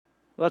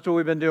Well, that's what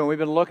we've been doing. We've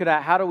been looking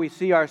at how do we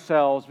see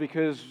ourselves,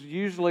 because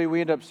usually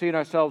we end up seeing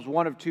ourselves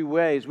one of two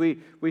ways. We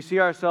see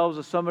ourselves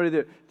as somebody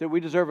that we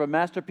deserve a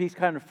masterpiece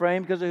kind of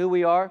frame because of who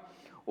we are,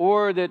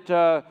 or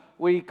that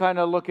we kind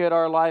of look at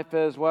our life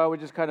as, well, we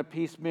just kind of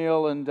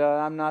piecemeal and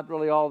I'm not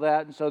really all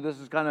that. And so this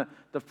is kind of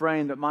the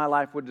frame that my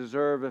life would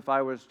deserve if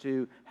I was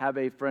to have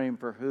a frame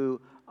for who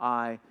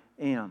I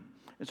am.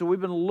 And so we've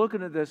been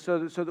looking at this so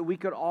that we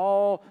could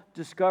all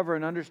discover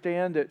and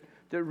understand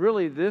that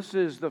really this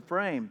is the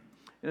frame.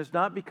 And it's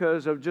not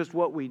because of just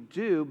what we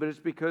do, but it's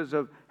because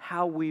of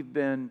how we've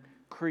been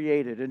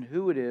created and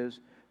who it is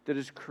that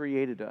has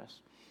created us.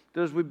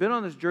 So as we've been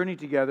on this journey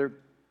together,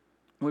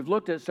 we've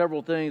looked at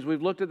several things.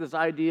 We've looked at this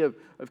idea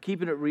of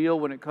keeping it real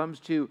when it comes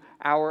to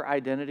our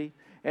identity.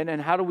 And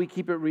how do we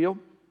keep it real?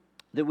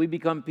 That we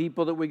become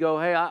people that we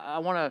go, hey, I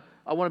want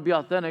to be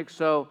authentic,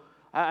 so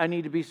I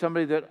need to be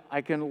somebody that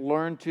I can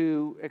learn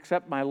to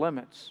accept my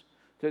limits.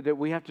 That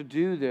we have to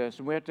do this,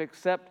 and we have to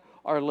accept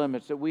our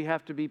limits, that we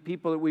have to be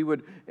people that we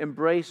would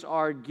embrace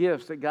our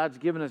gifts, that God's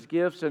given us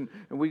gifts, and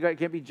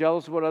can't be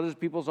jealous of what other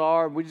people's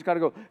are. We just got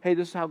to go, hey,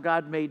 this is how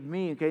God made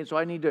me, okay? So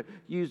I need to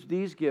use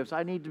these gifts.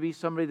 I need to be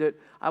somebody that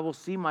I will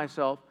see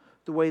myself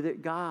the way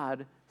that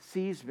God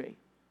sees me.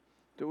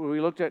 That we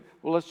looked at,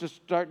 well, let's just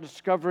start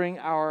discovering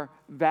our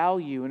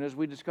value. And as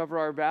we discover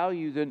our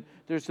value, then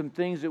there's some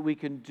things that we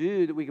can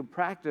do, that we can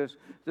practice,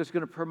 that's going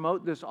to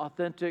promote this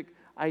authentic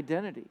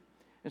identity.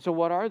 And so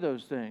what are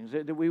those things?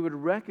 That we would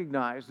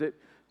recognize that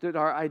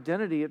our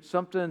identity, it's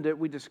something that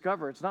we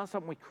discover. It's not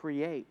something we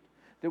create.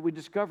 That we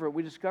discover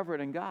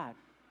it in God.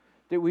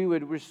 That we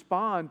would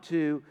respond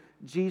to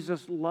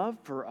Jesus' love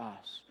for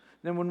us.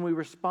 Then when we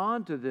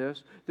respond to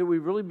this, that we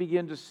really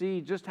begin to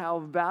see just how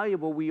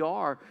valuable we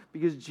are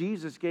because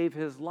Jesus gave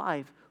His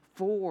life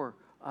for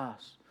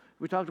us.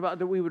 We talked about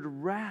that we would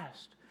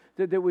rest.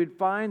 That we'd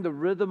find the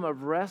rhythm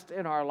of rest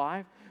in our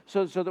life.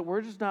 So that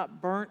we're just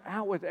not burnt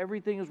out with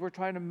everything as we're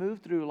trying to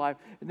move through life,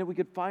 and that we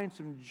could find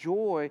some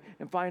joy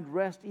and find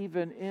rest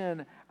even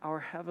in our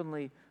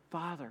Heavenly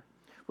Father.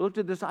 We looked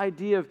at this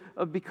idea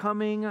of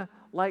becoming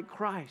like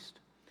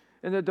Christ.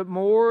 And that the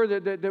more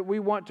that we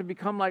want to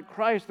become like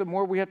Christ, the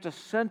more we have to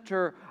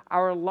center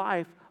our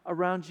life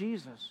around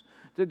Jesus.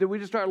 That we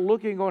just start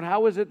looking and going,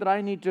 how is it that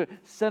I need to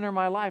center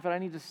my life? And I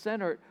need to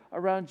center it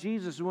around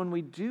Jesus. And when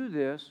we do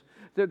this,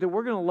 that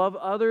we're going to love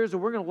others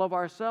and we're going to love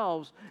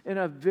ourselves in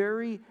a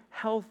very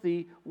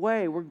healthy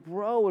way. We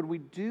grow and we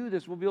do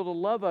this. We'll be able to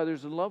love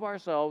others and love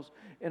ourselves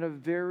in a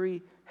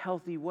very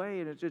healthy way.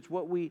 And it's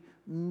what we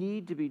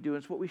need to be doing.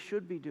 It's what we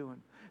should be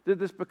doing. That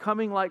this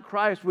becoming like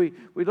Christ, we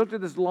looked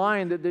at this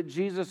line that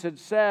Jesus had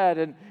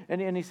said,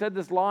 and He said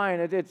this line,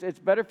 it's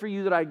better for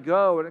you that I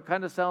go. And it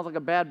kind of sounds like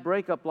a bad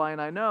breakup line,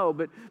 I know,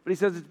 but He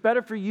says, it's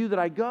better for you that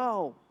I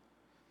go.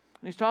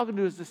 And He's talking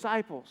to His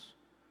disciples.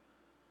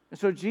 And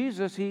so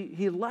Jesus,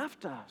 He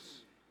left us.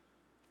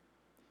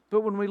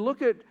 But when we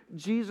look at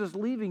Jesus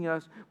leaving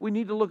us, we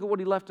need to look at what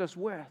He left us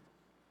with.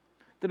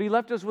 That He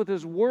left us with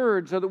His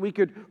Word so that we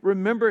could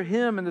remember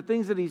Him and the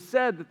things that He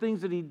said, the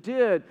things that He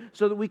did,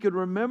 so that we could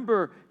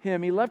remember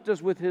Him. He left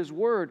us with His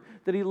Word.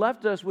 That He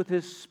left us with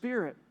His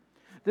Spirit.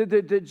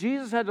 That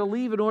Jesus had to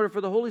leave in order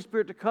for the Holy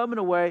Spirit to come in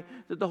a way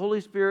that the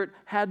Holy Spirit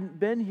hadn't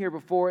been here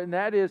before. And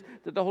that is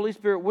that the Holy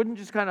Spirit wouldn't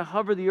just kind of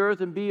hover the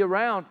earth and be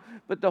around,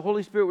 but the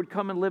Holy Spirit would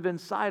come and live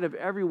inside of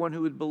everyone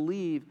who would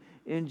believe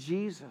in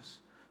Jesus.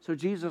 So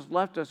Jesus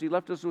left us. He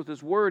left us with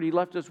His Word. He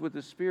left us with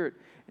His Spirit.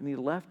 And He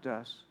left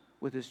us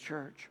with His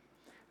church.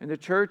 And the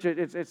church,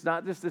 it's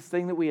not just this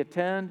thing that we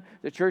attend.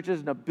 The church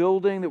isn't a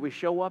building that we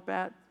show up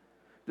at.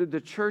 The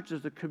church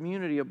is the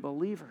community of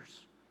believers.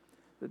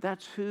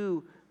 That's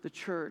who the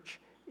church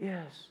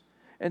is.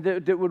 And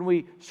that when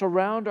we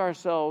surround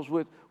ourselves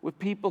with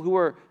people who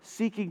are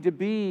seeking to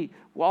be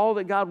all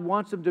that God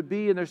wants them to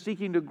be, and they're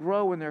seeking to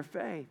grow in their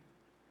faith,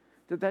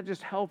 that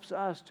just helps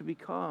us to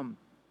become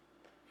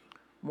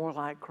more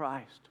like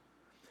Christ.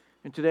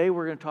 And today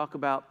we're going to talk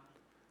about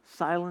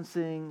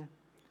silencing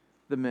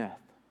the myth.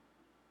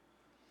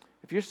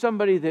 If you're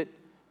somebody that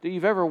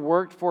you've ever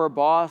worked for a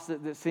boss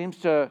that seems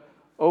to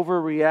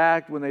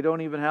overreact when they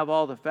don't even have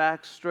all the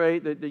facts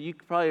straight, that you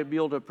could probably be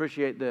able to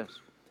appreciate this.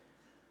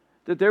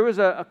 That there was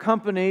a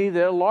company,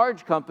 a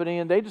large company,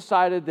 and they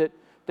decided that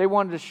they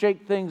wanted to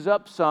shake things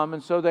up some,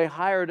 and so they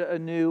hired a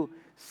new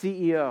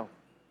CEO.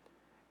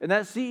 And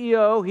that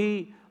CEO,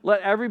 he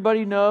let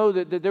everybody know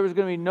that there was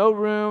going to be no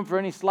room for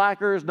any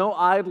slackers, no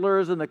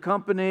idlers in the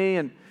company.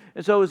 And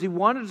so as he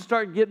wanted to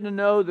start getting to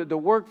know the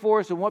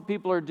workforce and what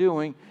people are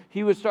doing,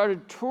 he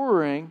started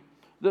touring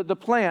the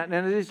plant.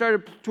 And as he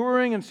started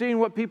touring and seeing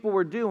what people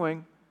were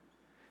doing,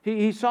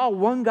 he saw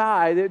one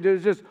guy that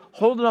was just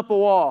holding up a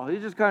wall.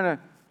 He's just kind of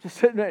just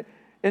sitting there.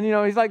 And,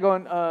 he's like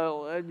going,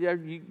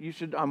 you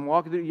should, I'm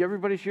walking through,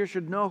 everybody here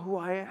should know who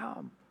I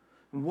am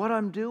and what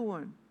I'm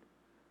doing.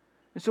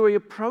 And so he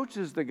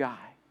approaches the guy.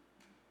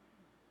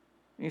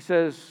 And he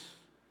says,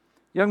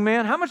 young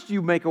man, how much do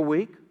you make a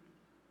week?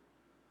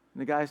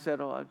 And the guy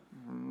said,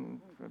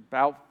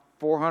 about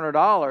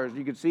 $400.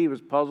 You could see he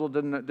was puzzled,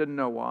 didn't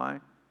know why.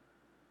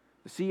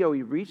 The CEO,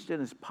 he reached in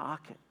his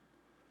pocket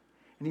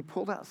And he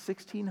pulled out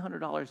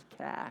 $1,600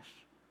 cash.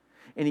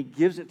 And he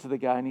gives it to the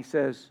guy and he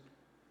says,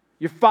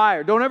 "You're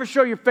fired. Don't ever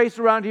show your face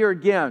around here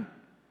again."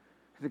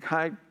 The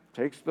guy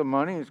takes the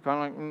money. He's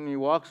kind of like, he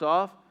walks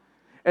off.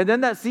 And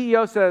then that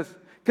CEO says,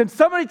 "Can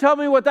somebody tell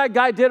me what that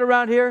guy did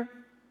around here?"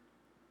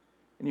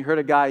 And you heard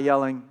a guy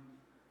yelling,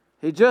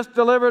 "He just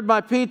delivered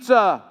my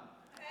pizza."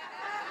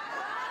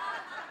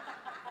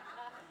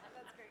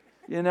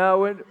 You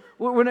know,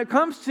 when it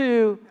comes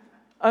to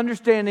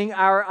understanding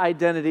our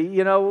identity,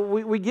 you know,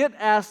 we get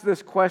asked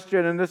this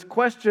question, and this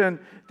question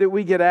that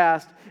we get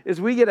asked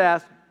is what are you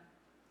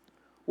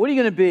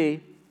going to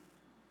be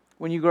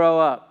when you grow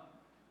up?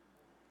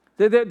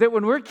 That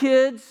when we're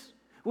kids,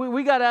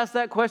 we got asked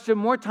that question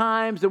more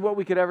times than what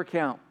we could ever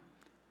count.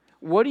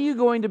 What are you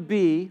going to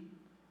be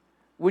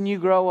when you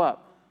grow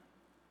up?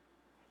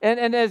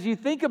 And as you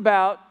think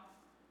about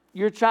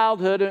your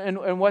childhood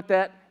and what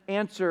that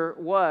answer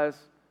was,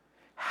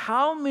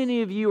 how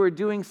many of you are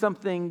doing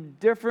something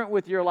different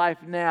with your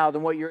life now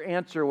than what your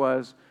answer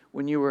was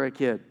when you were a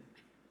kid?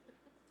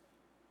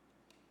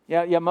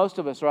 Yeah, most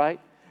of us, right?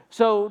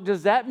 So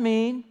does that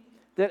mean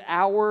that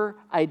our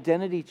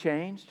identity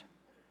changed?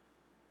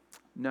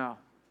 No,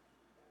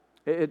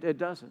 it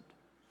doesn't.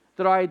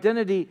 That our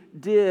identity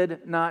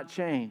did not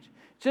change.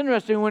 It's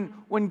interesting,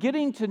 when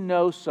getting to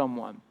know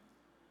someone,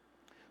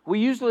 we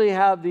usually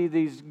have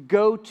these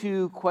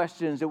go-to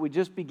questions that we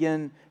just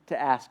begin to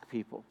ask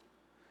people.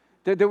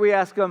 That we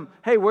ask them,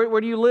 "Hey,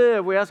 where do you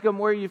live?" We ask them,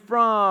 "Where are you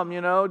from?"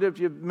 You know, if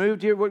you've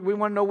moved here, we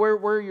want to know where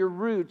are your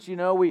roots. You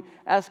know, we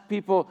ask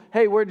people,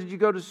 "Hey, where did you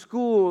go to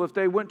school?" If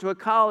they went to a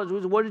college,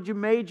 what did you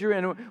major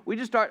in? We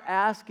just start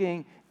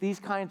asking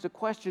these kinds of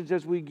questions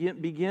as we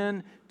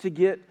begin to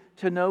get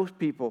to know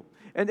people.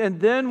 And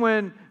then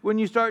when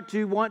you start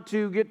to want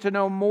to get to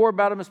know more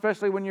about them,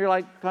 especially when you're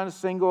like kind of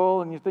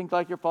single and you think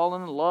like you're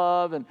falling in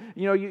love, and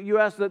you know, you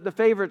ask the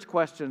favorites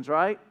questions,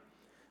 right?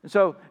 And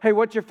so, hey,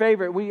 what's your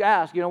favorite? We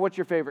ask, you know, what's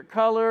your favorite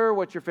color?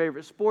 What's your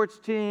favorite sports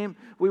team?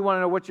 We want to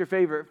know what's your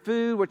favorite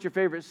food? What's your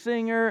favorite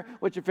singer?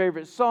 What's your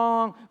favorite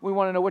song? We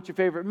want to know what's your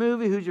favorite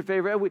movie? Who's your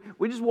favorite?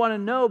 We just want to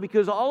know,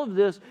 because all of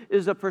this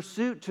is a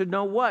pursuit to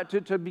know what?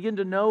 To begin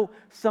to know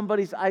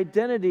somebody's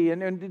identity.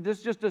 And this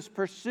is just this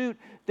pursuit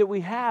that we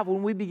have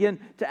when we begin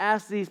to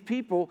ask these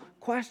people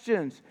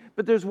questions.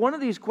 But there's one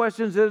of these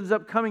questions that ends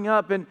up coming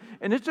up, and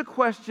it's a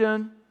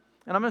question,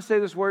 and I'm going to say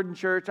this word in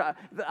church,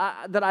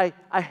 that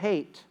I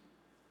hate.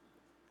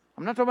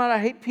 I'm not talking about I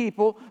hate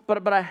people,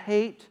 but I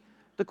hate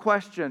the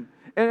question.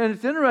 And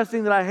it's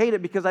interesting that I hate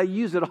it because I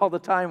use it all the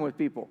time with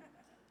people.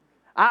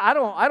 I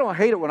don't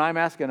hate it when I'm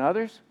asking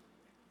others.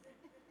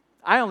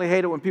 I only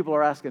hate it when people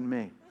are asking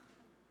me.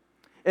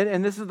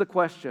 And this is the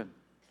question.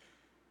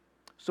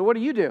 So what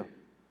do you do?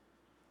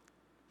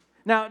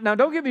 Now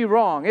don't get me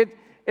wrong.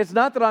 It's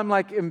not that I'm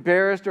like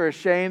embarrassed or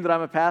ashamed that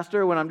I'm a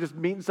pastor when I'm just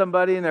meeting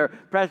somebody and they're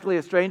practically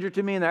a stranger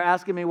to me and they're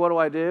asking me, what do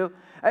I do?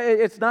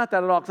 It's not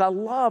that at all, because I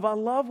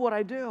love what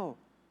I do.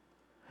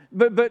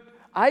 But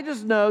I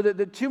just know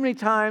that too many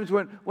times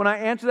when I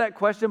answer that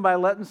question by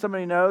letting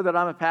somebody know that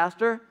I'm a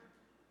pastor,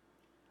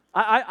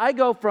 I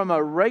go from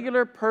a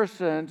regular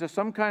person to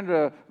some kind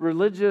of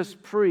religious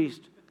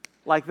priest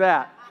like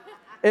that.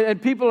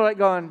 And people are like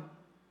going...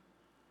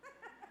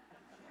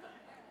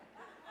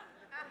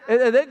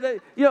 And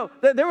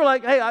they were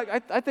like, "Hey,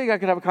 I think I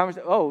could have a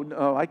conversation." "Oh,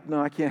 no,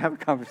 I can't have a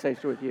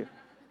conversation with you."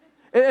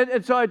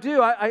 And so I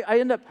do.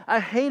 I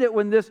hate it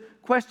when this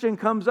question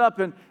comes up.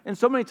 And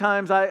so many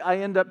times I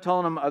end up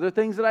telling them other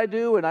things that I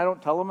do, and I don't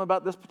tell them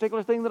about this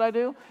particular thing that I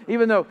do,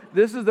 even though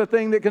this is the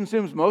thing that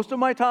consumes most of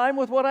my time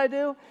with what I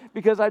do,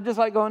 because I'm just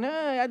like going,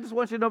 I just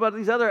want you to know about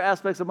these other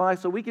aspects of my life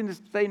so we can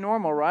just stay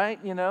normal, right?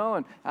 You know,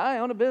 and I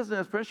own a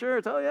business, for sure.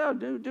 Oh, yeah,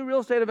 do real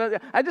estate.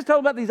 I just tell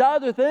them about these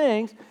other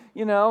things,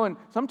 you know, and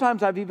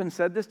sometimes I've even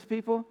said this to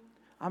people.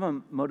 I'm a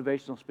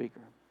motivational speaker.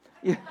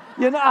 I'm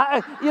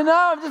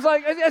just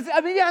like,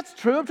 yeah, it's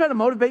true. I'm trying to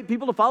motivate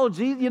people to follow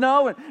Jesus,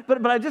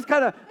 but I just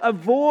kind of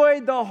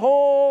avoid the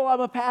whole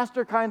I'm a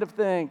pastor kind of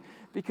thing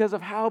because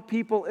of how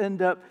people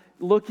end up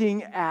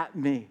looking at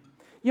me.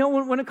 You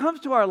know, when it comes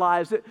to our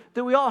lives,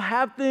 that we all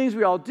have things,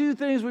 we all do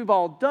things, we've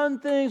all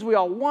done things, we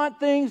all want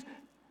things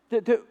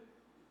that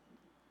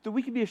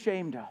we can be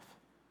ashamed of,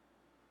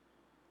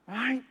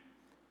 right?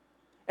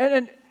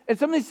 And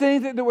some of these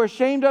things that we're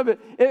ashamed of,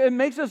 it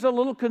makes us a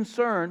little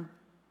concerned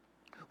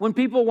when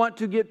people want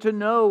to get to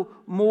know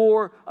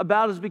more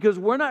about us, because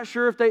we're not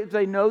sure if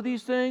they know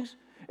these things,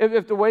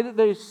 if the way that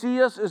they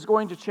see us is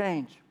going to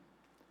change.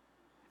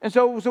 And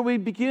so we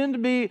begin to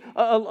be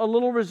a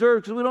little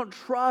reserved because we don't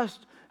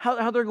trust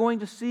how they're going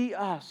to see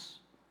us.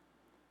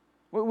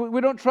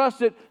 We don't trust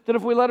that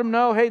if we let them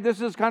know, hey,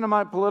 this is kind of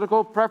my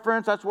political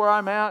preference, that's where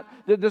I'm at,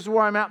 that this is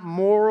where I'm at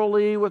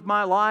morally with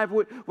my life.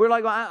 We're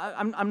like,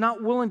 I'm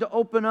not willing to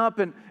open up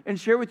and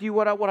share with you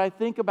what I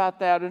think about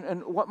that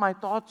and what my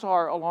thoughts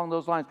are along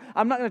those lines.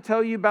 I'm not going to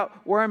tell you about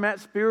where I'm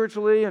at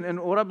spiritually and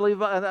what I believe.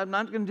 I'm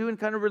not going to do in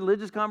kind of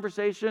religious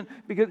conversation,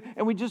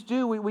 and we just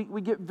do.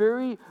 We get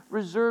very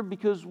reserved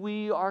because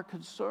we are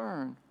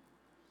concerned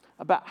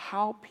about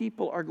how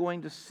people are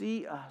going to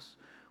see us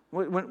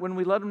when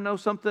we let them know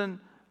something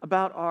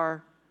about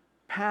our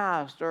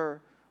past,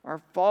 or our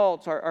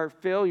faults, our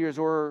failures,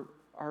 or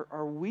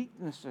our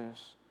weaknesses.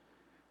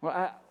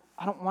 Well,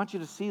 I don't want you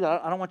to see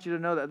that. I don't want you to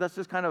know that. That's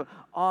just kind of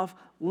off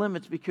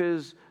limits,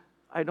 because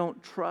I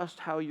don't trust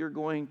how you're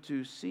going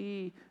to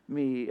see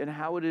me and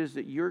how it is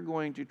that you're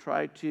going to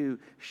try to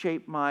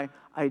shape my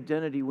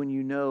identity when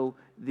you know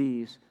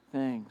these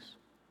things.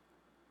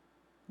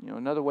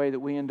 Another way that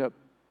we end up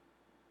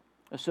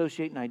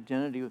associating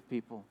identity with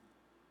people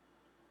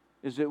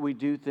is that we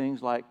do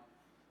things like,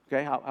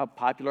 okay, how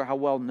popular, how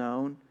well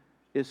known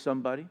is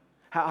somebody?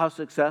 How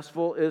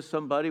successful is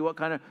somebody? What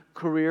kind of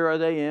career are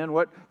they in?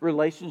 What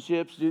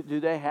relationships do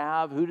they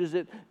have? Who does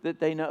it that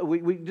they know?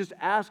 We just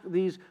ask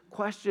these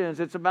questions.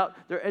 It's about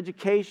their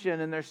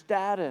education and their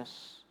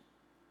status.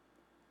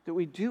 That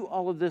we do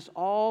all of this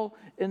all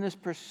in this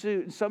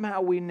pursuit. And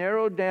somehow we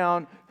narrow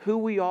down who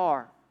we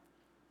are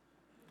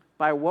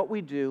by what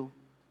we do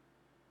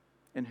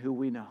and who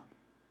we know.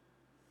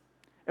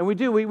 And we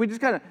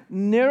just kind of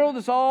narrow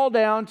this all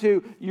down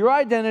to your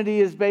identity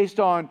is based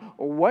on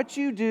what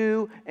you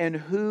do and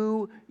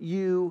who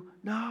you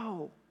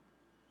know.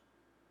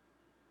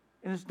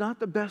 And it's not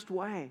the best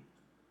way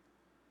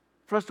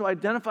for us to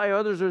identify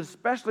others, or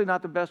especially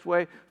not the best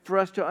way for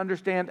us to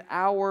understand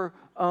our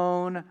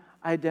own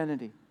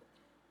identity.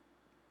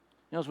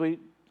 As we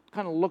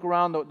kind of look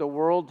around the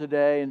world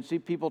today and see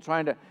people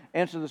trying to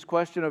answer this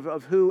question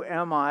of who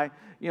am I,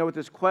 with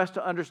this quest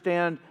to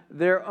understand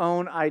their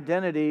own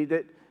identity,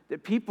 that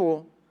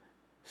people,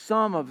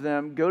 some of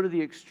them, go to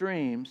the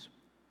extremes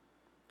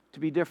to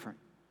be different.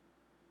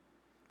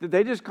 That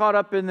they just caught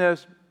up in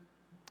this,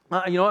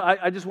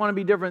 I just want to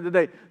be different.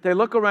 That they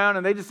look around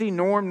and they just see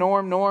norm,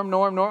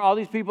 all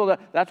these people,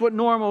 that's what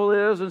normal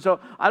is. And so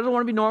I don't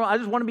want to be normal, I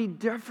just want to be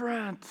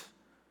different.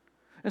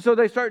 And so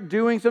they start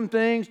doing some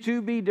things to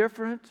be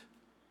different.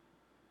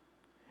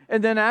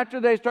 And then after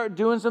they start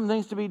doing some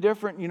things to be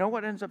different, you know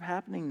what ends up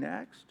happening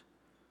next?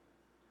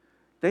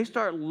 They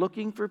start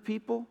looking for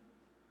people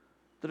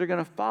that are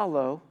going to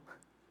follow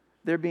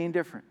their being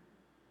different.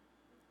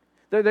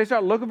 They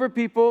start looking for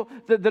people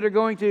that are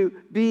going to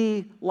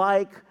be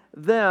like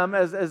them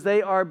as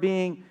they are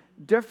being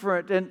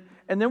different. And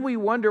then we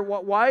wonder,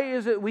 why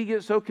is it we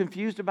get so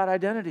confused about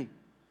identity?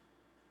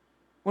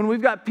 When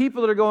we've got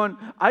people that are going,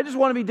 I just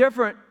want to be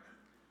different.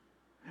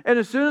 And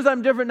as soon as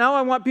I'm different, now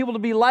I want people to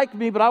be like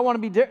me, but I want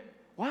to be different.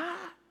 Why?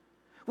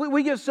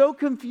 We get so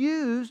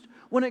confused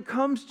when it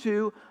comes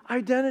to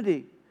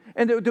identity.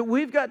 And that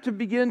we've got to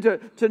begin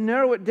to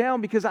narrow it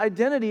down, because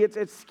identity,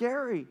 it's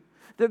scary.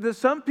 That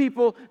some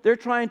people, they're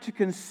trying to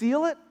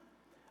conceal it.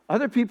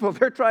 Other people,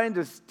 they're trying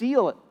to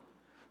steal it.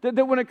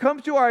 That when it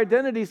comes to our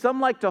identity,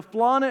 some like to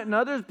flaunt it, and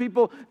others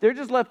people, they're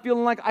just left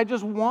feeling like, I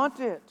just want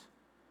it.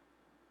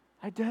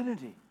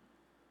 Identity.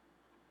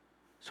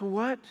 So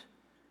what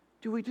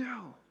do we do?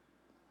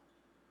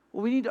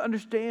 Well, we need to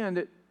understand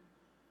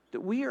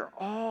that we are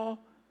all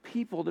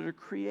people that are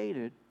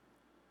created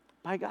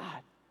by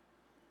God.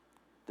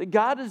 That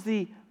God is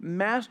the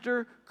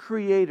master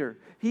creator.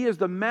 He is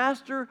the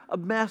master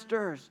of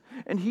masters.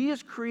 And He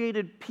has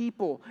created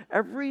people.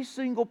 Every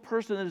single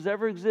person that has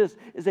ever existed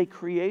is a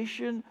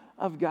creation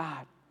of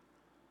God.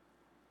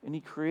 And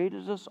He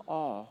created us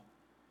all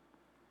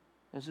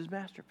as His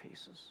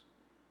masterpieces.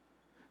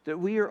 That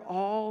we are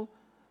all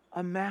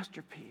a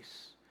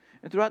masterpiece.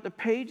 And throughout the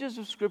pages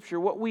of Scripture,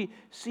 what we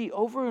see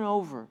over and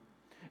over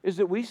is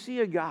that we see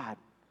a God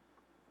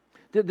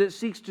that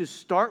seeks to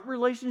start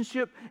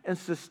relationship and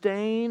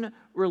sustain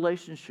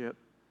relationship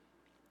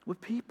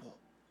with people.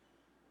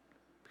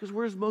 Because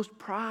we're His most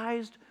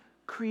prized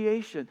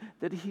creation,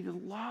 that He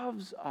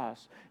loves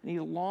us and He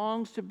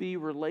longs to be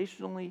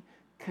relationally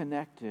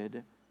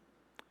connected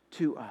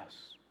to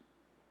us.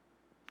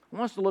 I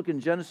want us to look in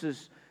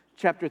Genesis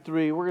chapter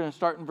 3. We're going to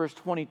start in verse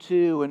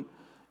 22. And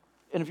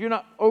if you're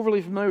not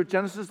overly familiar with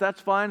Genesis,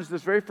 that's fine. It's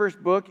this very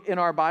first book in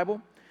our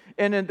Bible.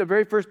 And in the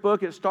very first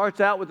book, it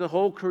starts out with the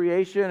whole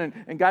creation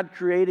and God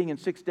creating in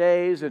 6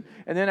 days. And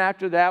then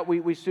after that,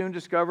 we soon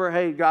discover,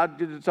 hey, God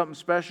did something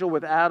special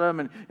with Adam,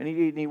 and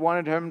he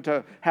wanted him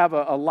to have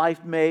a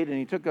life mate, and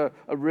He took a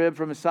rib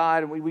from his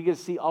side, and we get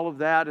to see all of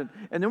that. And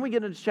then we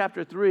get into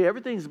chapter 3.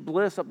 Everything's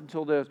bliss up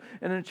until this.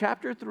 And in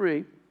chapter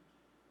 3,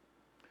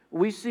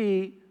 we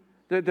see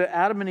that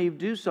Adam and Eve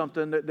do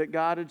something that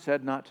God had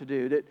said not to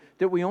do.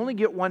 That we only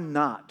get one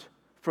not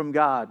from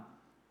God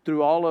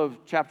through all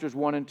of chapters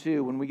 1 and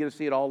 2 when we get to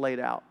see it all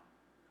laid out.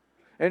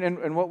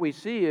 And what we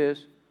see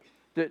is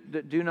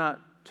that do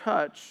not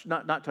touch,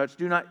 not touch,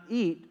 do not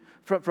eat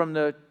from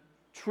the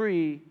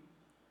tree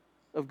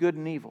of good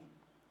and evil.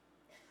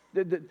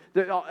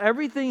 That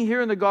everything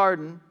here in the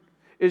garden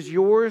is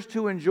yours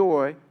to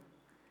enjoy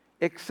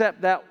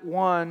except that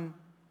one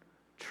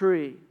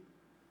tree.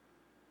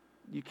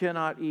 You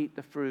cannot eat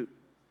the fruit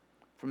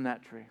from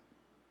that tree.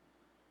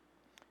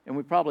 And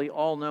we probably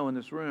all know in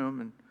this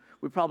room, and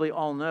we probably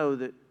all know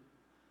that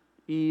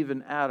Eve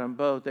and Adam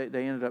both, they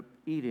ended up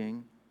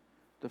eating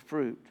the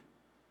fruit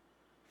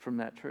from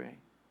that tree.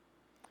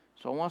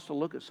 So I want us to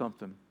look at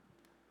something.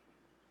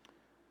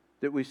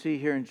 that we see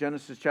here in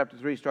Genesis chapter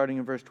 3, starting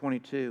in verse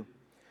 22.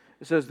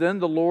 It says, "Then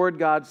the Lord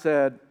God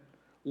said,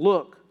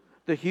 'Look,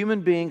 the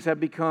human beings have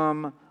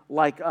become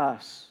like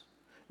us,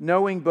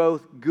 knowing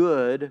both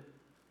good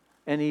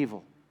and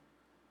evil.'"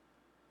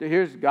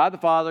 Here's God the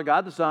Father,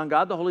 God the Son,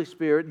 God the Holy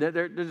Spirit.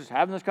 They're just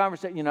having this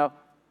conversation,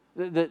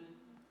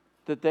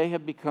 that they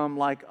have become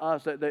like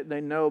us, that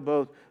they know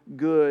both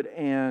good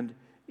and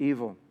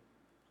evil.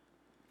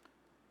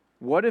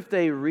 What if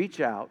they reach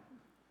out,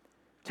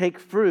 take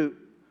fruit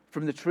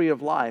from the tree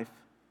of life,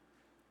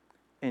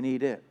 and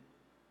eat it?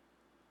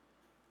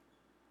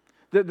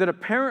 That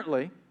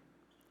apparently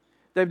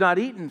they've not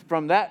eaten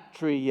from that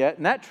tree yet,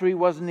 and that tree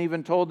wasn't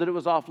even told that it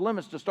was off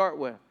limits to start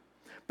with.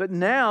 But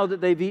now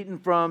that they've eaten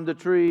from the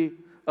tree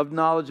of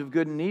knowledge of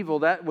good and evil,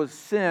 that was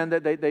sin,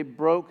 that they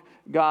broke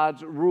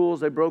God's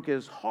rules, they broke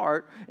His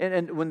heart.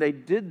 And when they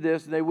did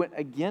this, they went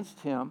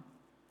against Him.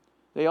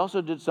 They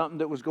also did something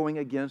that was going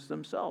against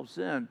themselves,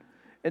 sin.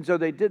 And so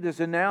they did this,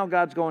 and now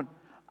God's going,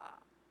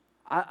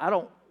 I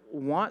don't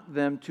want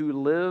them to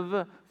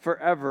live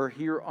forever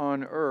here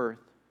on earth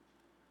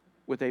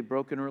with a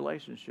broken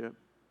relationship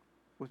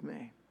with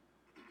me.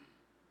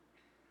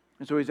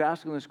 And so He's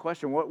asking this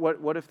question,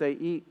 what if they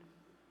eat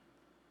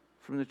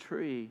from the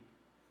tree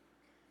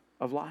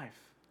of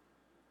life?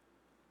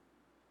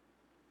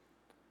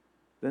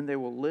 Then they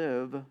will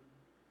live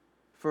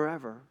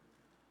forever,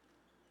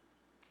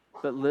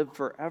 but live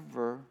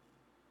forever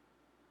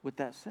with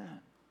that sin.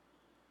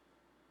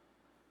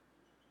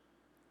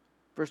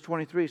 Verse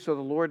 23, "So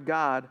the Lord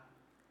God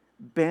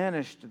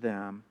banished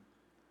them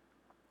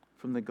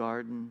from the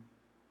Garden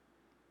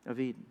of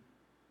Eden."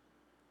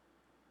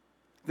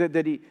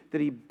 That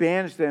he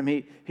banished them,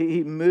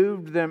 he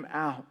moved them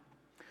out.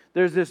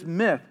 There's this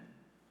myth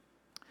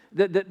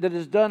that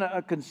has done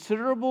a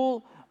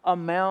considerable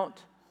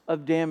amount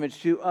of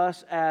damage to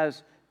us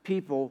as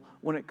people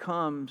when it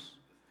comes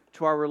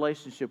to our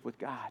relationship with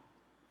God.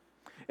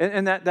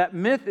 And that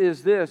myth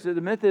is this. The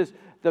myth is,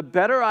 the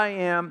better I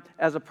am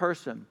as a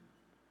person,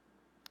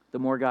 the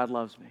more God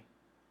loves me.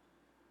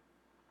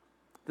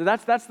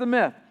 That's the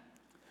myth.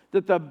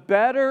 That the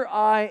better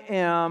I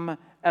am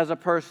as a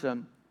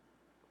person,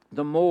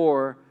 the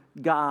more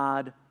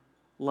God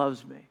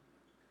loves me.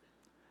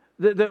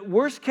 The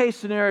worst case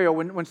scenario,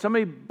 when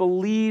somebody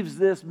believes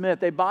this myth,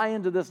 they buy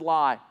into this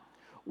lie.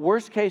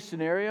 Worst case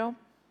scenario,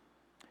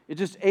 it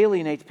just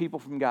alienates people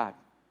from God.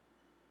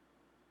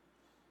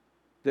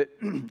 That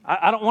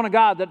I don't want a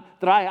God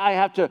that I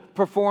have to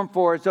perform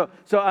for.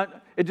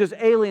 It just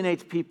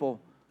alienates people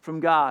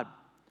from God.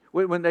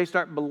 When they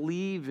start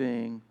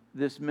believing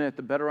this myth,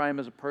 the better I am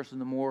as a person,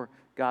 the more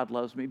God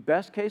loves me.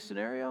 Best case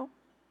scenario,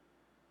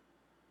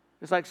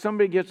 it's like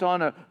somebody gets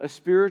on a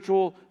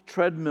spiritual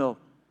treadmill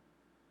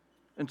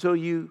until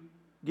you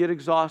get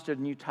exhausted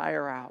and you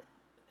tire out.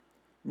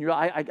 And you're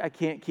like, I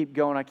can't keep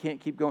going, I can't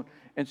keep going.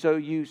 And so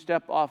you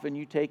step off and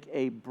you take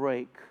a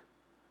break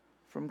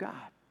from God.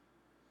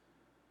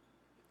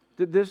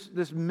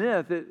 This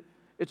myth,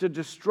 it's a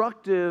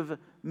destructive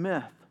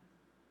myth.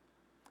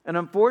 And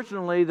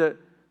unfortunately,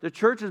 the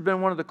church has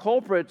been one of the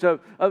culprits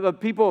of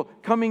people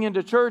coming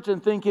into church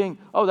and thinking,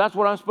 oh, that's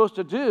what I'm supposed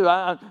to do.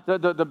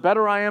 The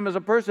better I am as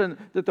a person,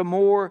 that the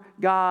more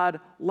God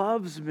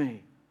loves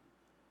me.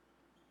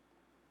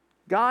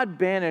 God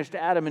banished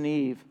Adam and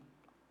Eve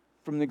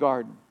from the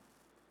garden,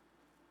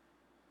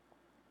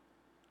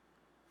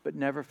 but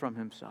never from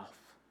Himself.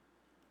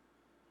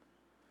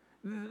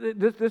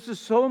 This is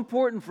so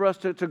important for us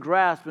to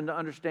grasp and to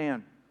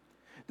understand.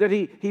 That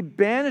He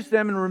banished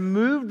them and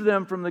removed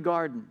them from the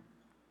garden,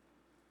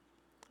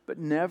 but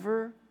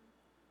never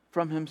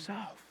from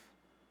Himself.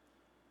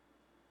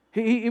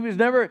 He was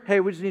never, hey,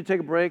 we just need to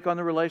take a break on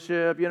the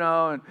relationship,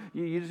 and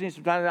you just need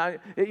some time.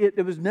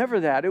 It was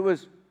never that. It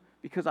was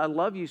because I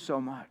love you so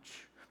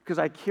much, because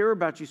I care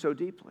about you so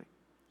deeply.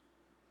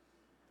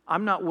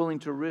 I'm not willing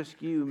to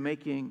risk you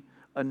making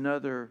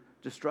another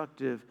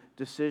destructive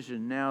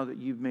decision now that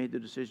you've made the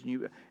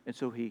decision. And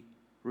so He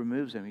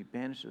removes them. He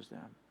banishes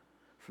them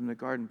from the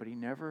garden, but He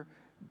never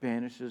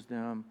banishes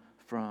them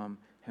from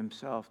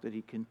Himself, that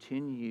He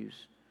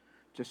continues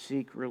to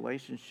seek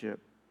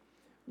relationship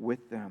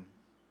with them.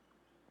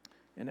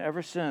 And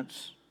ever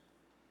since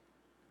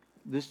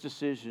this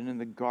decision in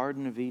the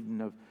Garden of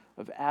Eden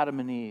of Adam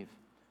and Eve,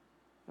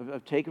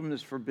 of taking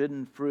this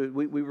forbidden fruit,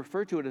 we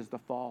refer to it as the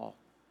fall.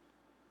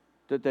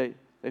 That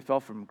they fell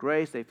from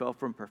grace, they fell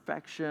from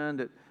perfection,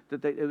 it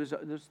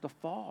was the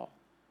fall.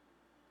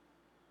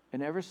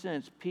 And ever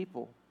since,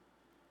 people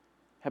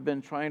have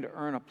been trying to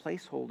earn a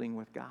placeholding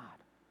with God.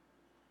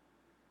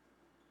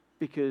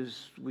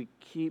 Because we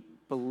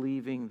keep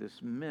believing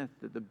this myth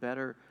that the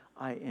better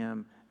I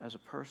am as a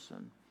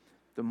person,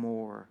 the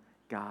more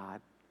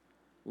God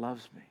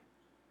loves me.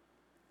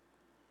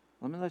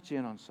 Let me let you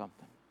in on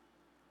something.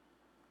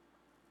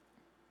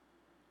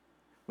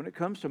 When it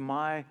comes to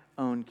my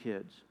own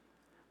kids,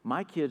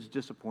 my kids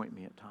disappoint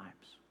me at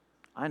times.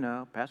 I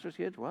know, pastor's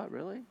kids, what,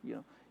 really?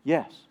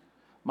 Yes,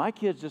 my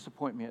kids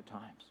disappoint me at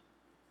times.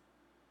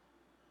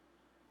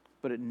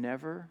 But it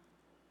never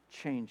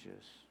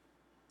changes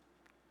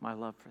my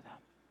love for them.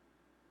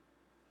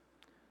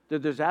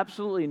 That there's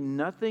absolutely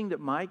nothing that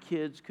my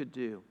kids could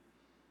do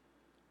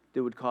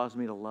that would cause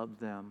me to love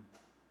them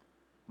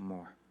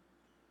more.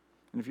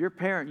 And if you're a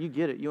parent, you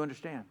get it, you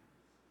understand.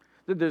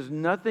 That there's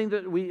nothing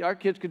that our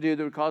kids could do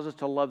that would cause us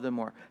to love them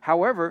more.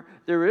 However,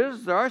 there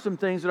are some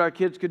things that our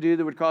kids could do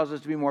that would cause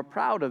us to be more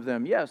proud of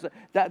them. Yes,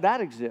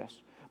 that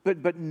exists.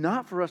 But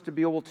not for us to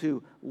be able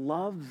to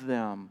love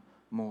them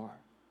more.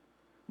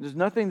 There's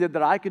nothing that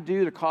I could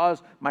do to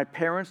cause my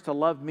parents to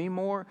love me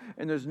more,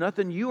 and there's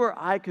nothing you or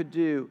I could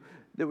do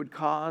that would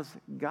cause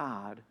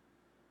God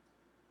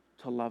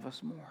to love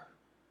us more.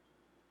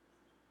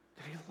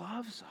 That He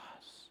loves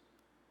us.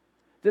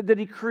 That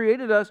He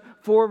created us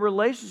for a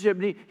relationship.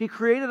 And He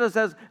created us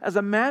as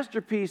a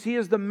masterpiece. He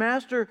is the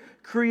master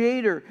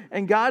creator.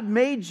 And God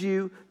made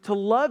you to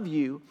love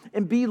you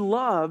and be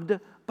loved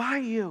by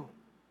you.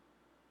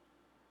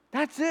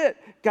 That's it.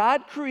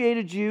 God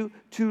created you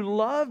to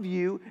love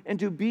you and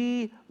to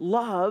be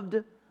loved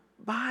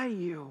by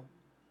you.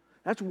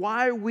 That's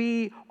why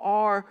we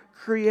are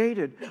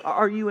created.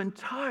 Are you in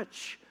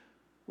touch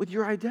with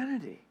your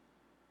identity?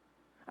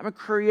 I'm a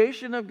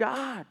creation of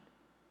God,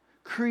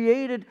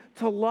 created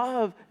to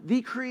love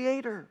the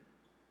Creator.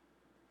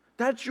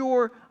 That's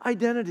your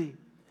identity.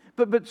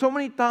 But so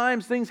many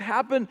times things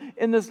happen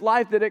in this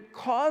life that it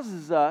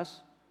causes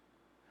us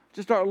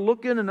to start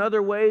looking in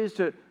other ways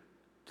to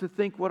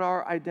think what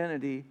our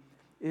identity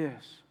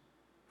is.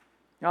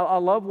 Now, I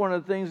love one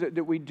of the things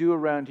that we do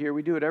around here.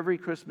 We do it every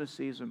Christmas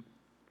season.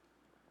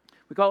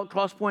 We call it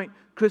Crosspoint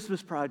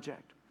Christmas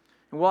Project.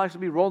 And we'll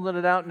actually be rolling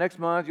it out next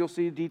month. You'll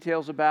see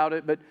details about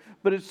it. But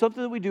it's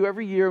something that we do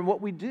every year. And what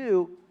we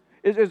do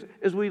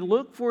is we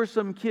look for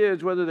some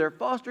kids, whether they're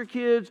foster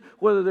kids,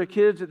 whether they're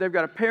kids that they've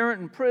got a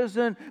parent in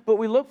prison. But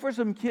we look for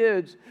some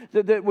kids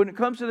that when it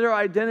comes to their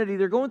identity,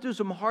 they're going through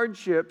some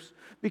hardships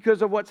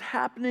because of what's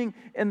happening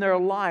in their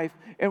life.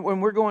 And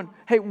when we're going,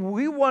 hey,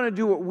 we want to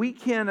do what we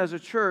can as a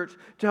church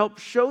to help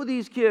show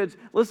these kids,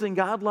 listen,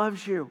 God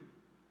loves you.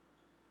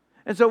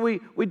 And so we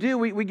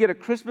get a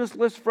Christmas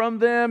list from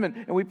them,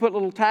 and we put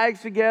little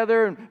tags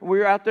together, and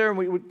we're out there,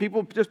 and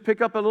people just pick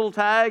up a little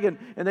tag, and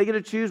they get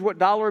to choose what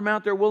dollar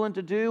amount they're willing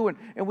to do,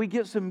 and we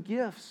get some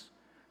gifts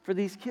for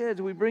these kids,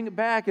 and we bring it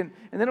back, and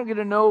they don't get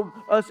to know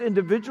us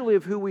individually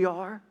of who we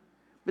are,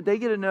 but they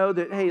get to know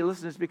that, hey,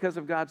 listen, it's because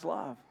of God's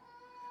love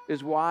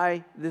is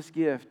why this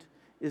gift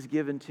is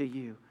given to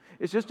you.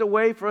 It's just a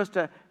way for us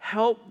to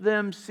help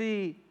them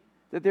see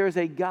that there is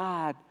a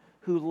God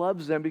who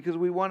loves them, because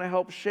we want to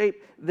help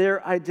shape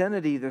their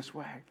identity this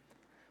way.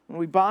 When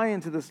we buy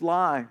into this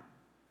lie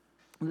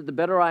that the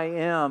better I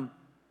am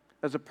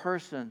as a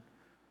person,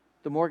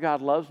 the more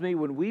God loves me,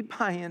 when we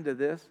buy into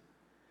this,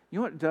 you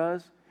know what it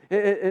does?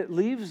 It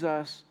leaves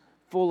us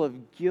full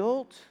of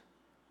guilt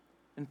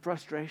and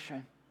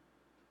frustration.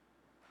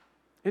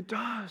 It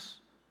does.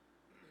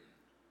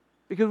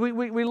 Because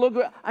we look,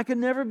 I can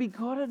never be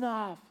good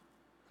enough.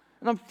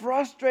 And I'm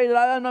frustrated,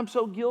 and I'm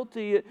so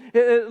guilty.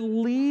 It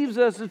leaves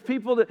us as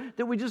people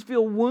that we just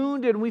feel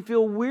wounded, and we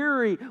feel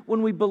weary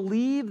when we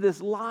believe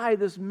this lie,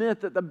 this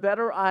myth that the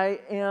better I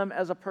am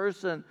as a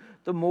person,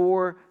 the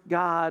more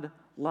God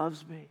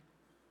loves me.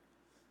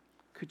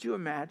 Could you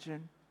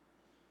imagine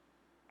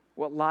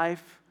what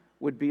life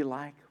would be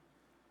like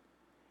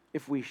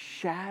if we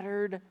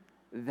shattered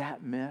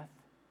that myth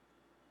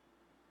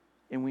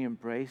and we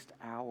embraced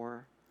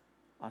our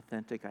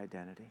authentic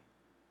identity?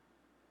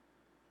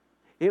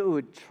 It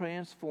would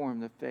transform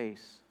the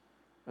face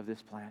of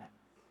this planet.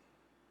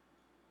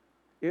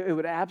 It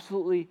would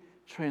absolutely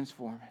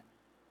transform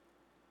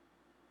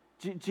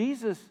it.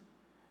 Jesus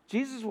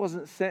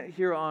wasn't sent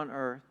here on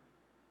earth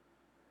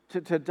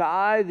to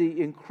die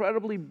the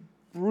incredibly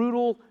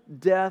brutal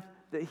death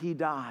that He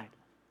died,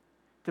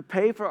 to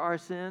pay for our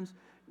sins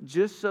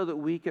just so that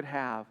we could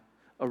have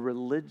a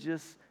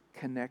religious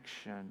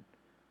connection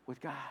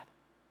with God.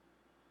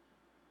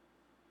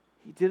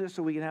 He did it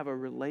so we can have a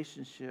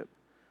relationship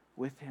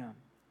with Him.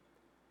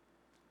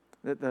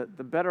 That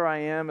the better I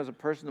am as a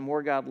person, the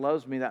more God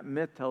loves me. That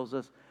myth tells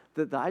us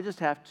that I just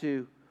have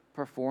to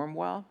perform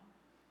well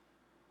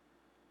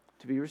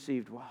to be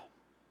received well.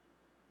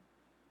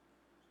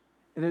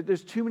 And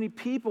there's too many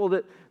people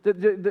that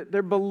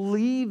they're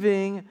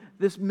believing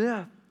this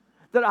myth.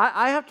 That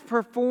I have to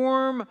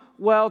perform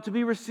well to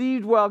be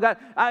received well. God,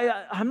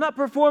 I'm not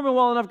performing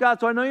well enough, God,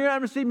 so I know you're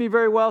not receiving me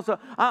very well, so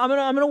I'm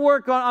going to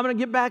work on it. I'm going to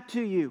get back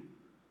to you.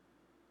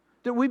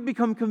 That we've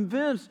become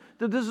convinced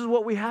that this is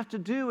what we have to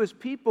do as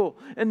people.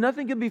 And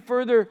nothing can be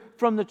further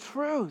from the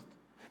truth.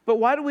 But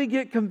why do we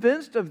get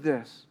convinced of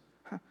this?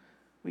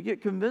 We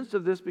get convinced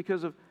of this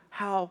because of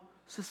how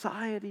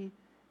society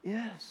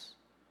is.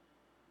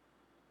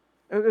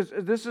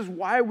 This is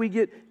why we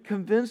get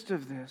convinced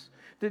of this.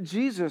 That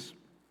Jesus,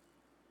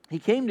 He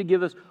came to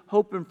give us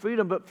hope and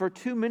freedom. But for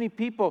too many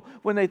people,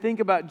 when they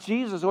think about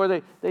Jesus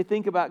or they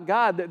think about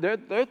God,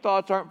 their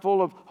thoughts aren't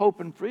full of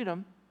hope and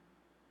freedom.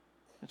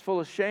 It's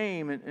full of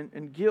shame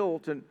and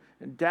guilt and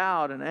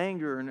doubt and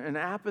anger and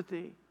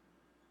apathy.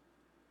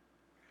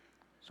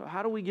 So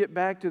how do we get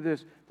back to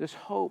this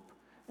hope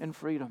and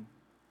freedom?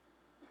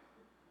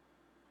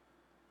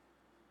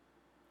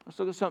 Let's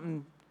look at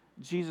something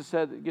Jesus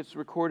said that gets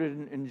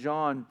recorded in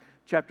John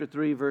chapter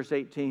 3, verse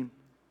 18.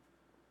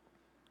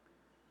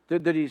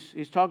 That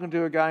he's talking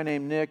to a guy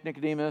named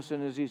Nicodemus,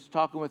 and as he's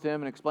talking with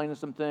him and explaining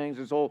some things,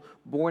 this whole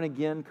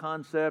born-again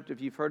concept,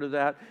 if you've heard of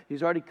that,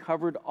 he's already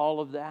covered all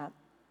of that.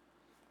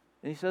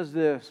 And he says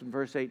this in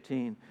verse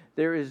 18,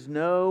 there is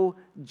no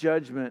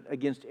judgment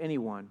against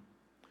anyone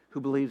who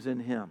believes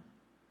in him.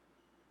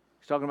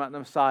 He's talking about the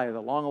Messiah,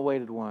 the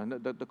long-awaited one,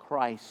 the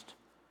Christ.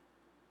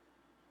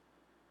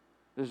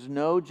 There's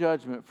no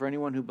judgment for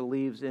anyone who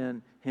believes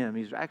in him.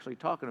 He's actually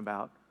talking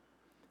about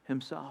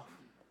himself.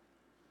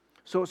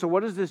 So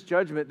what is this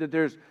judgment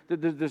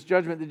this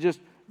judgment that just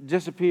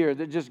disappeared,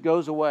 that just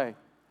goes away?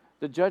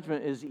 The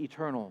judgment is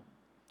eternal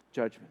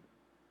judgment.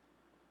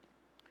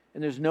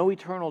 And there's no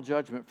eternal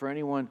judgment for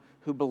anyone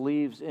who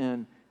believes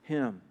in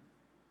him.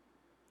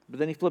 But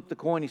then he flipped the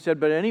coin. He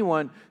said, but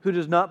anyone who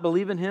does not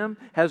believe in him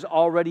has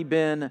already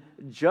been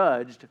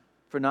judged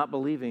for not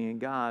believing in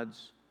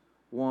God's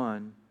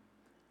one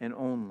and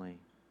only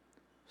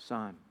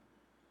Son.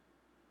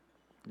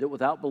 That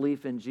without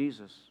belief in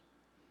Jesus,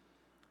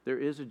 there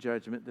is a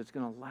judgment that's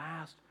going to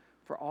last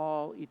for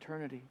all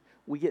eternity.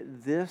 We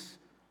get this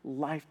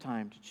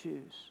lifetime to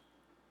choose.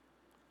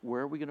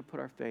 Where are we going to put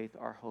our faith,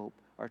 our hope,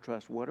 our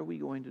trust? What are we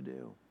going to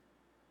do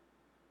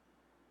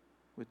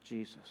with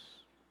Jesus?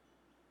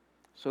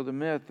 So the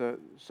myth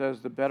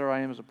says the better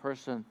I am as a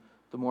person,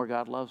 the more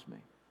God loves me.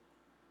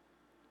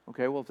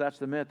 Okay, well, if that's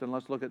the myth, then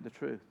let's look at the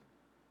truth.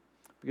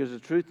 Because the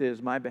truth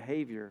is my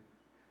behavior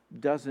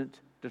doesn't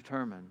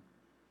determine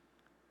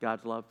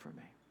God's love for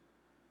me.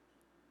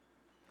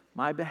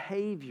 My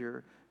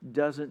behavior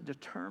doesn't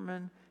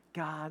determine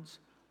God's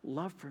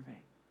love for me.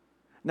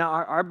 Now,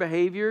 our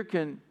behavior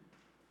can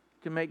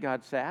make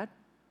God sad.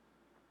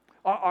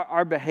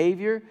 Our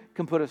behavior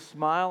can put a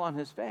smile on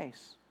his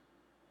face.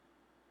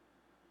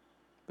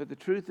 But the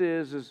truth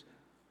is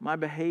my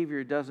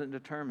behavior doesn't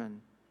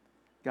determine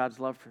God's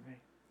love for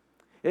me.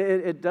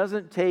 It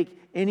doesn't take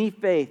any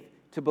faith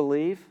to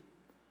believe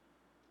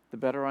the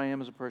better I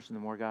am as a person, the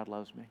more God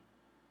loves me.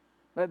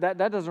 That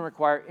doesn't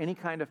require any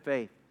kind of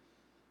faith.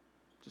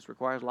 It just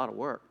requires a lot of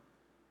work.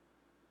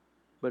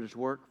 But it's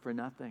work for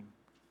nothing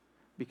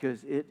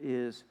because it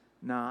is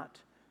not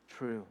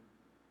true.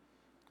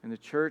 In the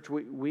church,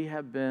 we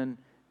have been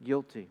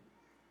guilty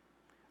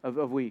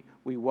of we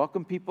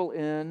welcome people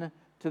in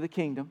to the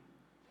kingdom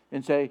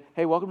and say,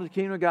 hey, welcome to the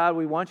kingdom of God.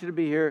 We want you to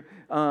be here.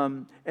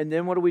 And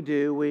then what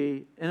do?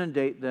 We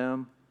inundate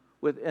them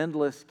with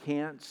endless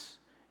can'ts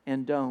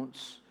and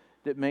don'ts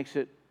that makes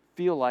it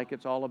feel like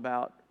it's all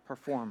about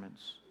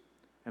performance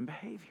and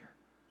behavior.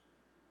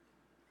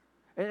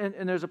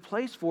 And there's a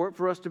place for it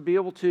for us to be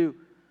able to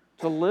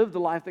live the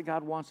life that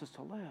God wants us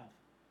to live.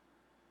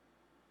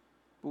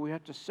 But we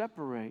have to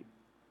separate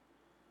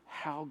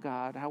how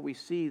we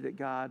see that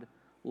God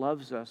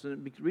loves us.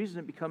 And the reason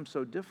it becomes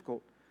so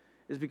difficult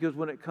is because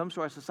when it comes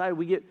to our society,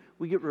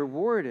 we get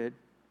rewarded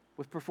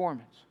with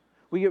performance.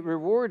 We get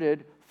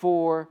rewarded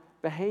for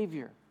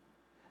behavior.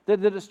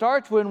 That it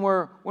starts when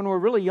we're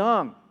really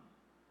young.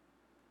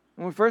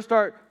 When we first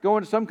start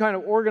going to some kind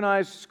of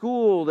organized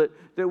school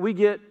that we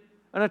get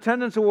an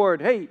attendance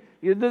award. Hey,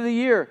 end of the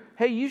year.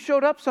 Hey, you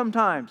showed up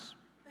sometimes.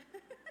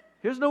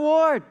 Here's an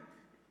award.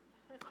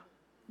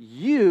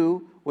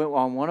 You went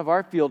on one of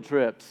our field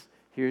trips.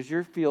 Here's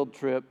your field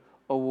trip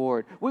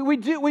award. We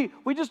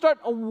just start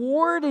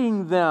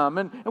awarding them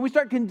and we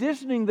start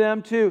conditioning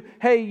them to,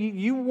 hey,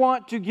 you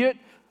want to get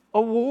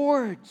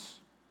awards.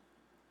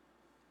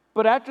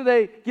 But after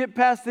they get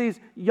past these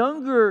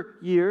younger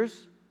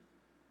years,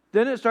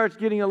 then it starts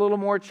getting a little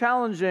more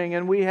challenging,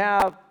 and we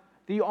have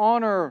the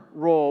honor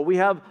roll. We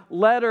have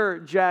letter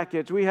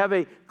jackets. We have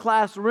a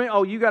class ring.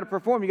 Oh, you got to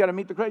perform. You got to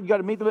meet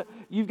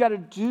you've got to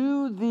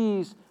do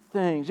these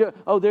things.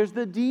 Oh, there's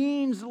the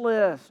dean's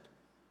list.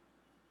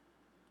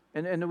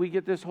 And we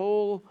get this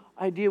whole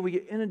idea, we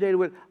get inundated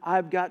with,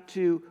 I've got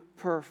to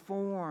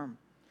perform.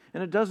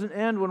 And it doesn't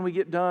end when we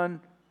get done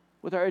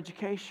with our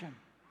education.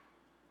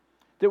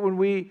 That when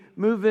we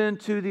move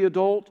into the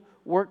adult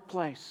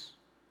workplace,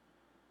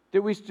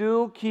 that we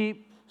still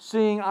keep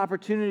seeing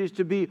opportunities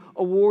to be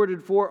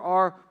awarded for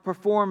our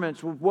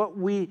performance, with what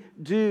we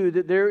do,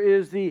 that there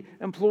is the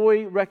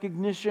employee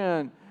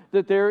recognition,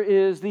 that there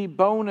is the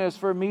bonus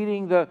for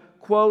meeting the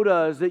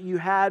quotas that you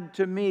had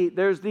to meet.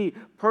 There's the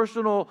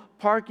personal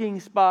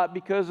parking spot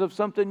because of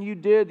something you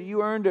did, that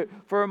you earned it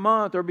for a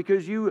month, or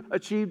because you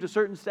achieved a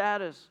certain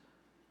status.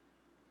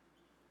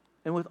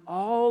 And with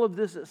all of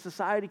this that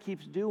society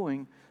keeps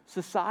doing,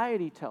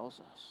 society tells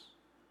us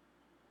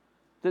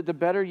that the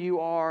better you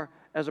are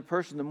as a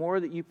person, the more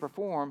that you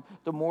perform,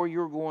 the more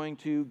you're going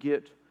to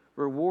get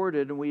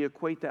rewarded, and we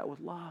equate that with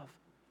love.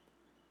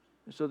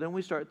 And so then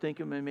we start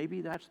thinking, man,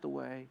 maybe that's the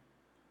way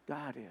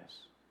God is.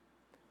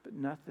 But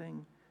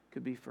nothing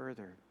could be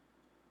further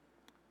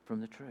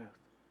from the truth.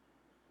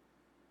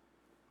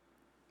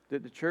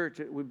 That the church,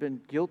 we've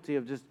been guilty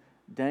of just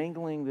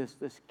dangling this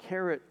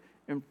carrot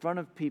in front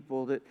of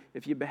people, that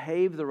if you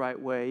behave the right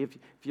way,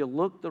 if you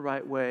look the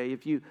right way,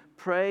 if you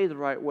pray the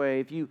right way,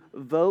 if you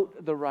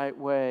vote the right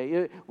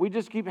way, we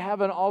just keep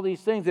having all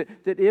these things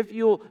that if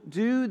you'll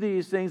do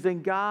these things,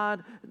 then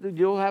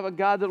you'll have a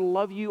God that will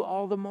love you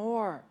all the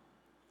more.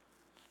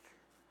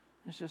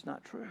 It's just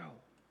not true.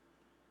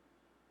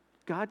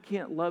 God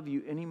can't love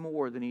you any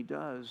more than He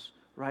does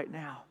right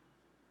now.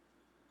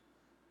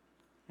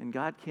 And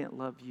God can't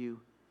love you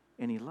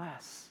any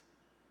less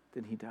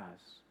than He does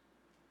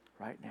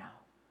right now.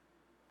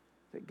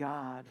 That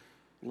God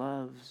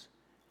loves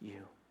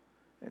you.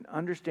 And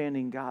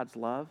understanding God's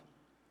love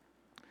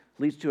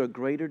leads to a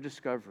greater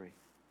discovery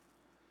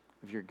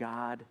of your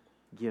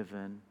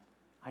God-given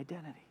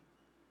identity.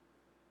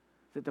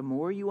 That the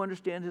more you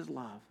understand His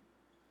love,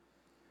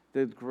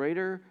 the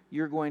greater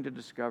you're going to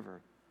discover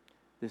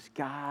this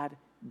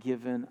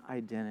God-given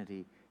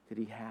identity that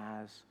He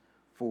has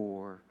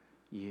for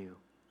you.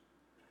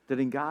 That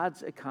in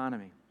God's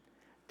economy,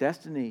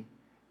 destiny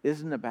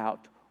isn't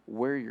about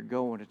where you're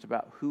going, it's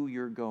about who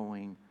you're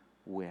going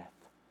with.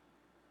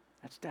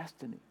 That's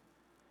destiny.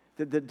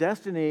 The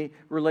destiny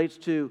relates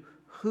to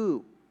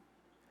who.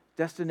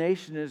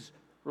 Destination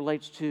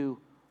relates to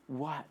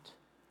what.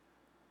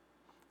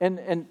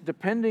 And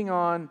depending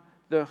on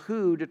the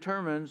who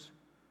determines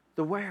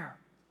the where.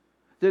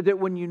 That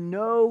when you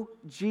know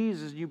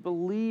Jesus, you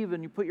believe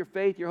and you put your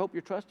faith, your hope,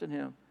 your trust in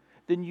Him,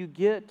 then you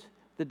get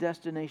the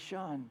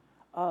destination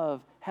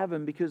of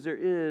heaven because there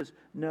is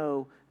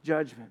no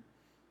judgment.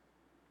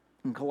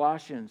 In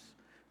Colossians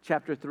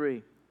chapter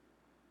 3,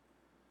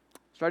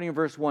 starting in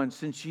verse 1,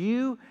 since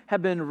you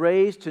have been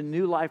raised to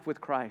new life with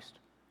Christ,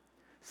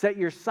 set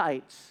your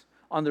sights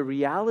on the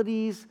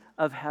realities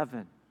of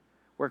heaven,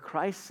 where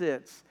Christ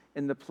sits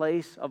in the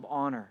place of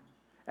honor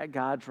at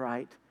God's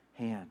right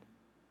hand.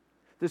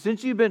 That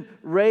since you've been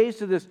raised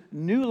to this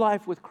new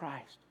life with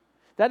Christ,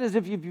 that is,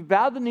 if you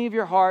bowed the knee of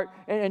your heart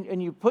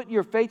and you put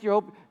your faith, your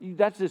hope,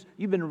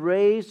 you've been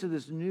raised to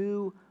this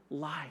new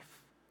life.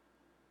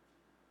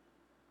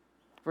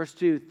 Verse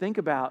 2, think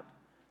about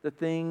the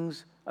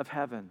things of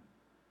heaven,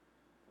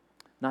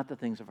 not the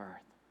things of earth.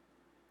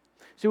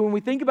 See, when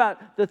we think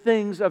about the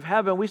things of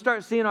heaven, we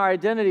start seeing our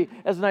identity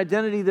as an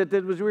identity that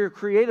we were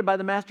created by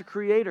the Master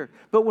Creator.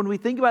 But when we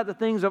think about the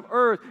things of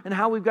earth and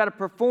how we've got to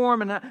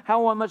perform and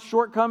how much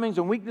shortcomings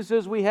and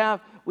weaknesses we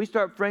have, we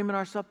start framing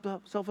ourselves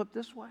up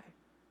this way.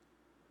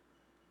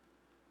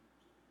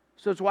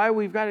 So it's why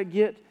we've got to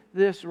get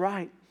this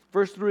right.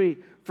 Verse 3,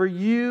 for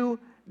you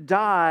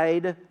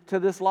died to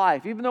this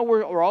life. Even though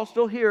we're all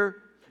still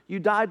here, you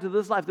died to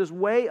this life, this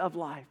way of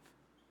life.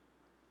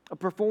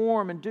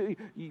 Perform and do,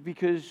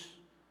 because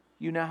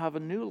you now have a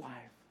new life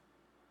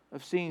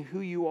of seeing who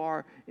you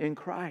are in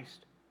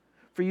Christ.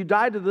 For you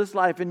died to this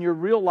life, and your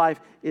real life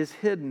is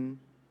hidden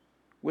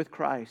with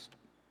Christ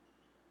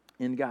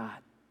in God.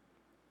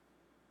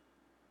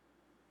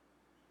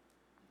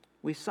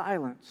 We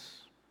silence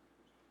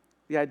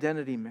the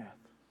identity myth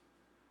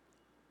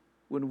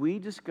when we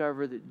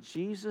discover that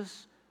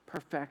Jesus'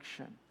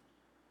 perfection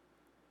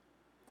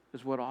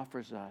is what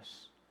offers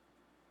us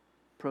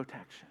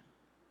protection.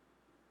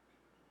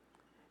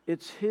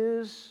 It's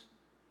His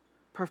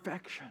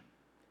perfection.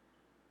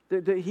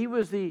 That He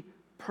was the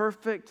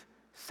perfect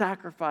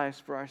sacrifice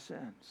for our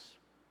sins.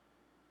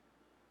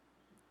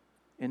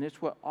 And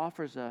it's what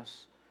offers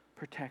us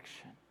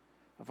protection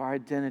of our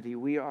identity.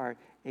 We are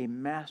a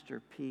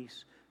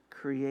masterpiece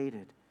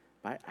created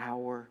by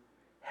our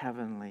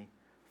Heavenly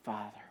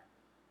Father.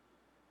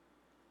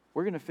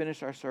 We're going to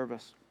finish our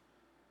service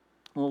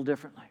a little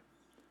differently.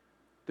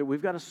 That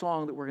we've got a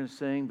song that we're going to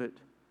sing, but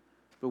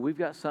we've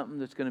got something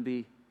that's going to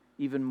be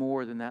even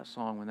more than that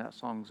song when that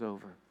song's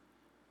over,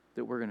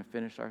 that we're going to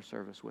finish our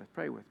service with.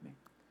 Pray with me.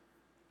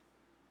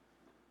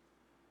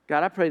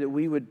 God, I pray that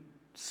we would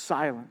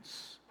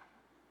silence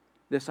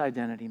this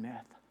identity myth.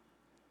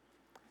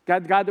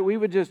 God, that we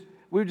would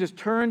just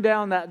turn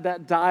down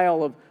that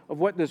dial of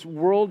what this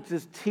world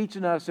is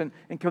teaching us and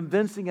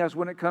convincing us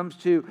when it comes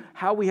to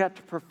how we have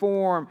to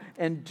perform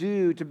and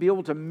do to be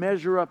able to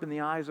measure up in the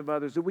eyes of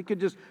others. That we could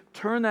just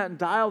turn that and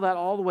dial that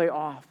all the way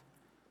off.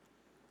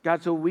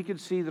 God, so we could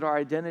see that our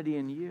identity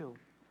in You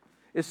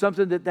is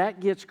something that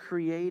gets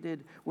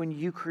created when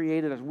You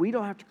created us. We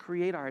don't have to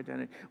create our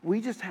identity. We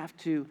just have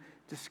to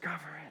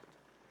discover it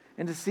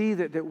and to see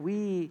that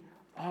we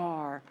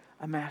are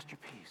a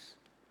masterpiece.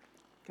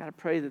 God, I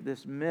pray that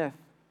this myth,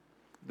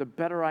 the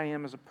better I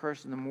am as a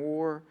person, the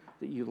more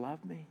that You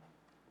love me.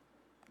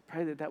 I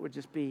pray that would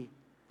just be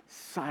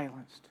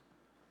silenced,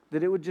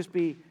 that it would just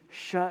be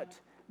shut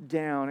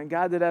down. And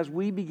God, that as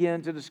we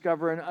begin to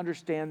discover and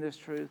understand this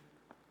truth,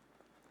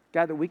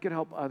 God, that we could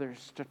help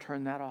others to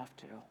turn that off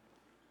too.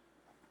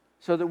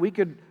 So that we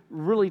could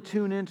really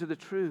tune into the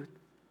truth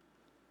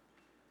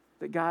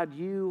that, God,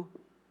 You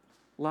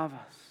love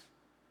us.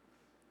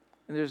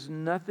 And there's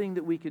nothing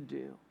that we could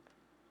do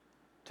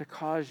to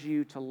cause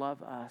You to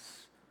love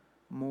us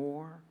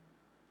more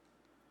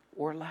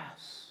or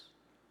less.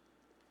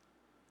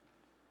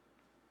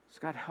 So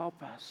God,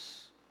 help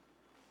us.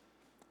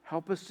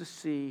 Help us to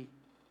see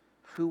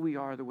who we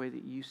are the way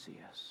that you see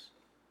us.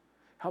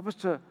 Help us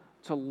to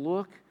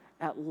look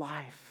at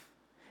life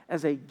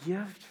as a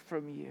gift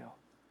from you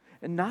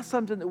and not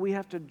something that we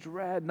have to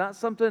dread, not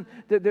something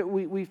that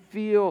we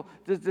feel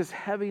this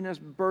heaviness,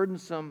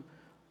 burdensome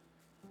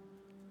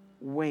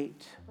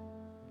weight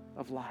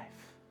of life.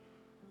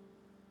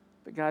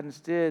 But God,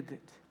 instead,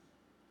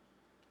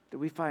 that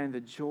we find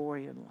the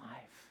joy in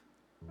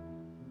life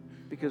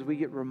because we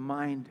get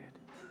reminded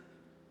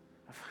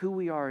of who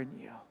we are in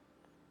you.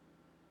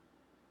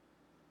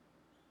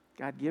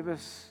 God, give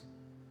us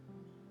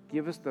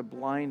the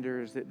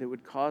blinders that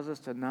would cause us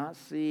to not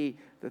see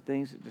the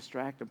things that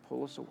distract and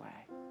pull us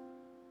away.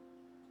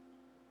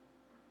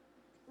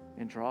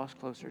 And draw us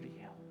closer to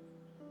you.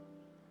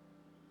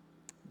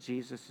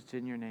 Jesus, it's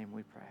in your name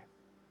we pray.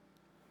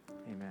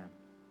 Amen.